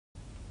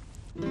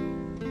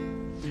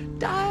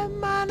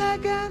Time and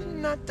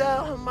again I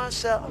tell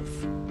myself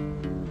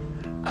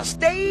I'll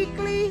stay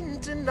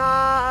clean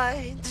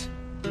tonight,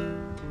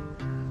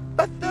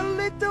 but the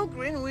little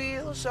green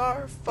wheels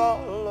are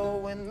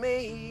following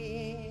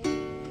me.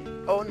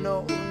 Oh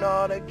no,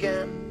 not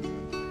again.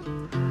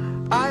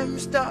 I'm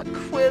stuck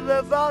with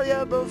a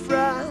valuable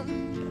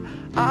friend.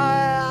 I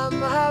am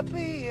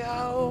happy,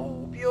 I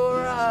hope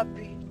you're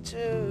happy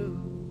too.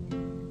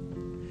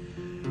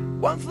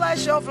 One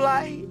flash of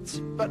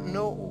light, but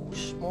no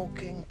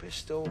smoking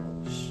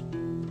pistols.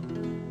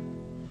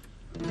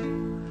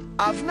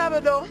 I've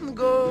never done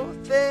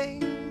good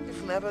things,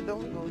 I've never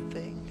done good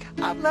things.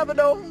 I've never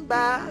done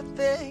bad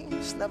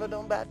things, never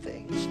done bad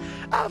things.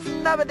 I've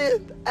never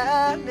did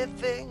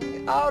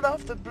anything out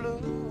of the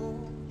blue.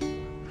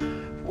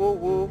 Whoa,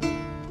 whoa,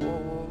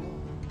 whoa.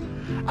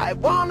 I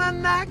want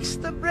an axe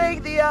to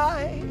break the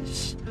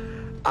ice.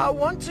 I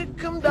want to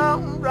come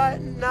down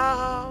right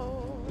now.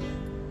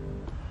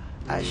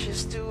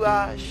 Ashes to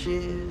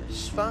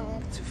ashes,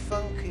 funk to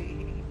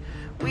funky.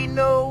 We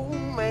know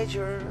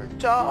Major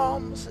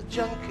Tom's a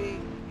junkie,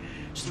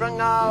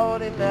 strung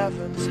out in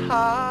heaven's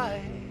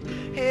high,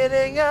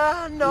 hitting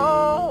an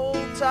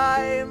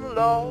all-time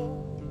low.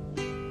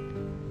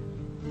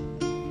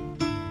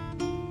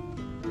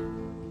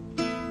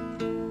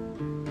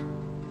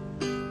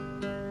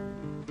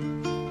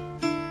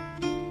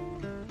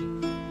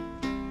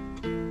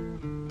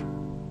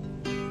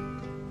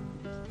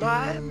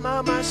 My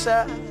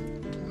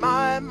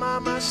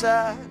mama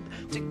said,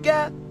 to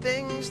get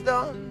things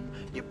done,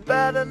 you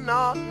better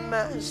not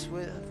mess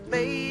with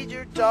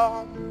Major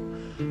Tom.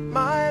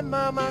 My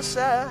mama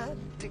said,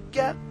 to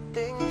get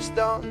things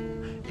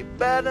done, you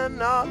better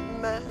not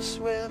mess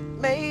with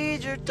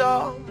Major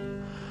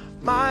Tom.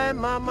 My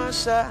mama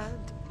said,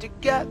 to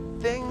get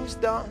things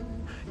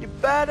done, you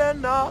better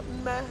not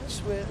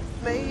mess with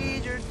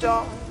Major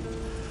Tom.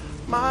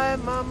 My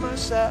mama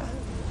said,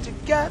 to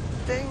get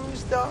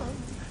things done,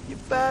 you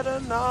better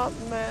not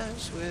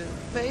mess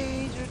with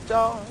Major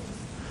Tom.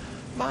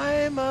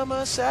 My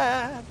mama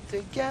said,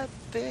 to get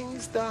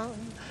things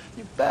done,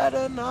 you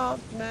better not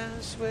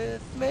mess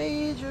with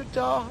Major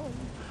Tom.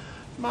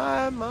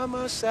 My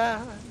mama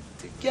said,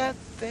 to get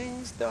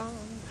things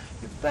done,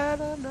 you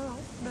better not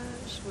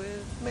mess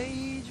with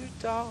Major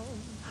Tom.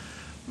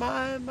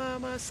 My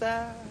mama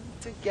said,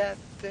 to get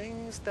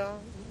things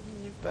done,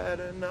 you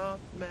better not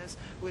mess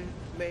with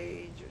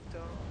Major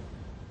Tom.